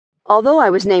Although I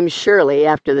was named Shirley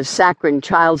after the saccharine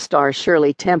child star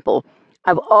Shirley Temple,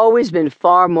 I've always been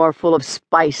far more full of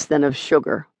spice than of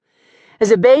sugar.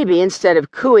 As a baby, instead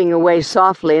of cooing away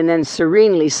softly and then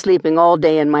serenely sleeping all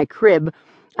day in my crib,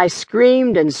 I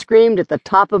screamed and screamed at the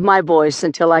top of my voice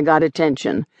until I got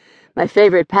attention. My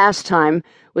favorite pastime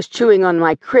was chewing on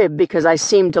my crib because I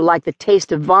seemed to like the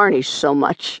taste of varnish so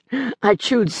much. I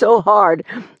chewed so hard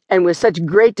and with such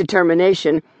great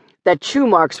determination that chew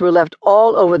marks were left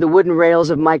all over the wooden rails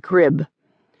of my crib.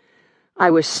 I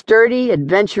was sturdy,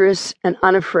 adventurous, and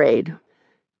unafraid.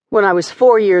 When I was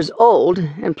 4 years old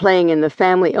and playing in the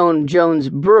family-owned Jones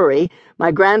Brewery,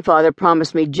 my grandfather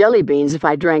promised me jelly beans if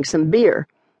I drank some beer.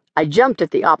 I jumped at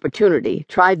the opportunity,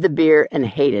 tried the beer, and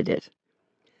hated it.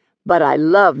 But I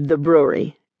loved the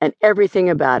brewery and everything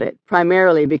about it,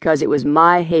 primarily because it was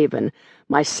my haven,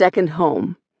 my second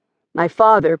home. My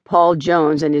father, Paul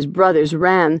Jones, and his brothers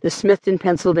ran the Smithton,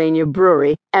 Pennsylvania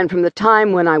brewery, and from the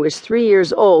time when I was 3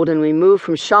 years old and we moved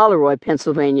from Charleroi,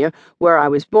 Pennsylvania, where I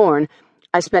was born,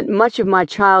 I spent much of my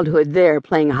childhood there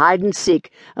playing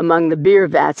hide-and-seek among the beer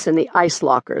vats and the ice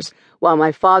lockers, while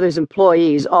my father's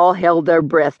employees all held their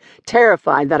breath,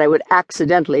 terrified that I would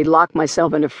accidentally lock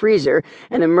myself in a freezer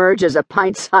and emerge as a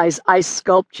pint-sized ice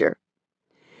sculpture.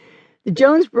 The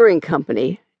Jones Brewing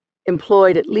Company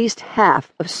employed at least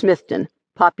half of Smithton,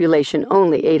 population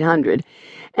only 800,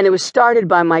 and it was started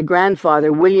by my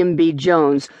grandfather, William B.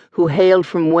 Jones, who hailed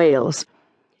from Wales.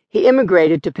 He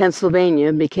immigrated to Pennsylvania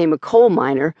and became a coal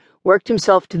miner, worked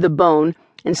himself to the bone,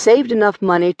 and saved enough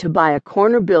money to buy a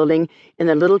corner building in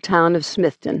the little town of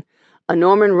Smithton, a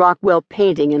Norman Rockwell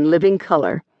painting in living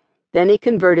color. Then he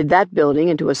converted that building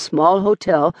into a small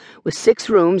hotel with 6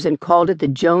 rooms and called it the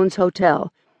Jones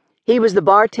Hotel. He was the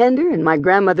bartender, and my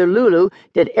grandmother Lulu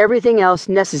did everything else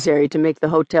necessary to make the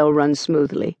hotel run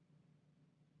smoothly.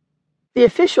 The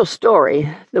official story,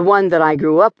 the one that I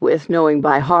grew up with, knowing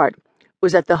by heart,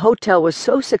 was that the hotel was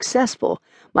so successful,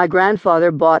 my grandfather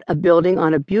bought a building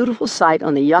on a beautiful site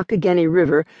on the Youghiogheny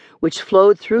River, which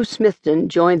flowed through Smithton,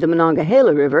 joined the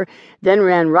Monongahela River, then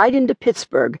ran right into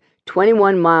Pittsburgh,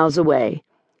 21 miles away.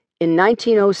 In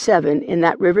 1907, in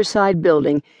that riverside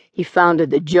building, he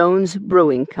founded the Jones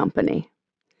Brewing Company.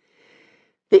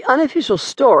 The unofficial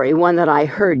story, one that I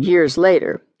heard years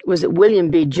later, was that William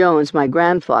B. Jones, my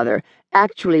grandfather,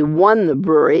 actually won the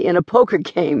brewery in a poker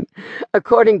game.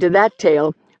 According to that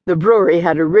tale, the brewery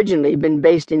had originally been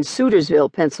based in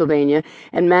Sutersville, Pennsylvania,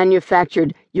 and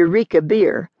manufactured Eureka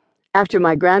beer. After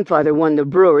my grandfather won the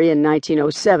brewery in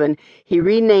 1907, he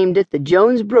renamed it the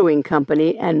Jones Brewing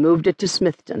Company and moved it to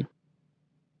Smithton.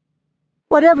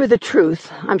 Whatever the truth,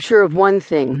 I'm sure of one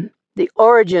thing: the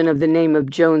origin of the name of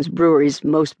Jones Brewery's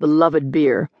most beloved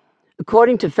beer.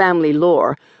 According to family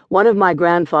lore, one of my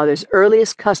grandfather's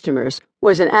earliest customers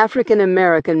was an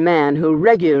African-American man who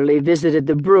regularly visited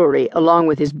the brewery along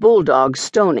with his bulldog,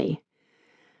 Stony.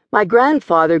 My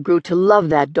grandfather grew to love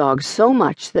that dog so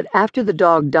much that after the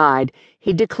dog died,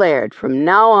 he declared, "From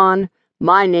now on,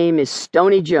 my name is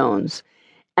Stony Jones,"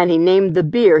 and he named the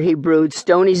beer he brewed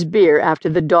Stony's Beer after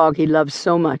the dog he loved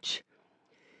so much.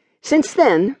 Since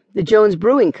then, the Jones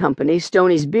Brewing Company,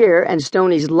 Stony's Beer, and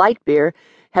Stony's Light Beer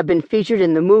have been featured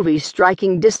in the movie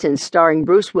Striking Distance starring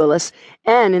Bruce Willis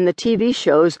and in the TV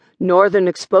shows Northern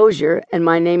Exposure and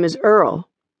My Name is Earl.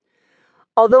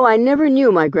 Although I never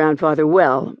knew my grandfather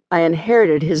well, I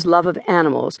inherited his love of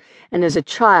animals, and as a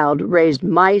child raised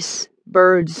mice,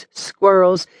 birds,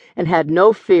 squirrels, and had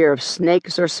no fear of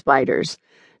snakes or spiders.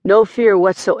 No fear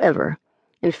whatsoever.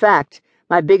 In fact,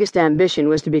 my biggest ambition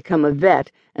was to become a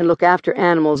vet and look after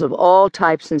animals of all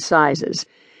types and sizes.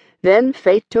 Then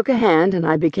fate took a hand, and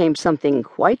I became something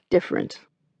quite different.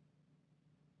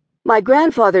 My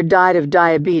grandfather died of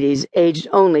diabetes, aged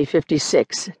only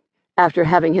 56, after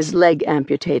having his leg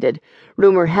amputated.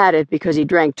 Rumor had it because he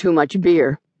drank too much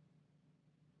beer.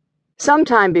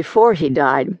 Sometime before he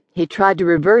died, he tried to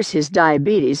reverse his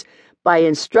diabetes by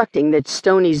instructing that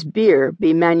Stony's beer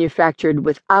be manufactured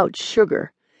without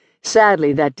sugar.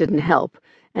 Sadly, that didn't help,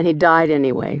 and he died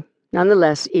anyway.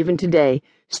 Nonetheless, even today,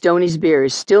 Stony's beer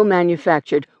is still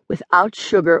manufactured without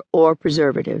sugar or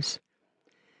preservatives.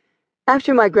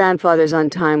 After my grandfather's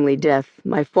untimely death,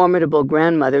 my formidable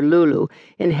grandmother, Lulu,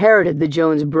 inherited the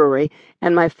Jones Brewery,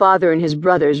 and my father and his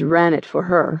brothers ran it for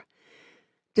her.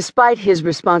 Despite his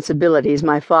responsibilities,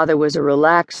 my father was a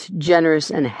relaxed,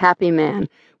 generous, and happy man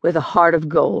with a heart of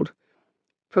gold.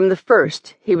 From the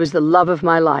first, he was the love of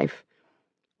my life.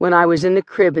 When I was in the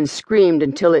crib and screamed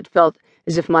until it felt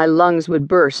as if my lungs would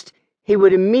burst, he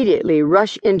would immediately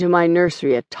rush into my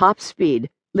nursery at top speed,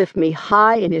 lift me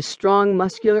high in his strong,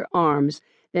 muscular arms,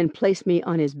 then place me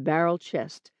on his barrel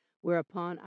chest, whereupon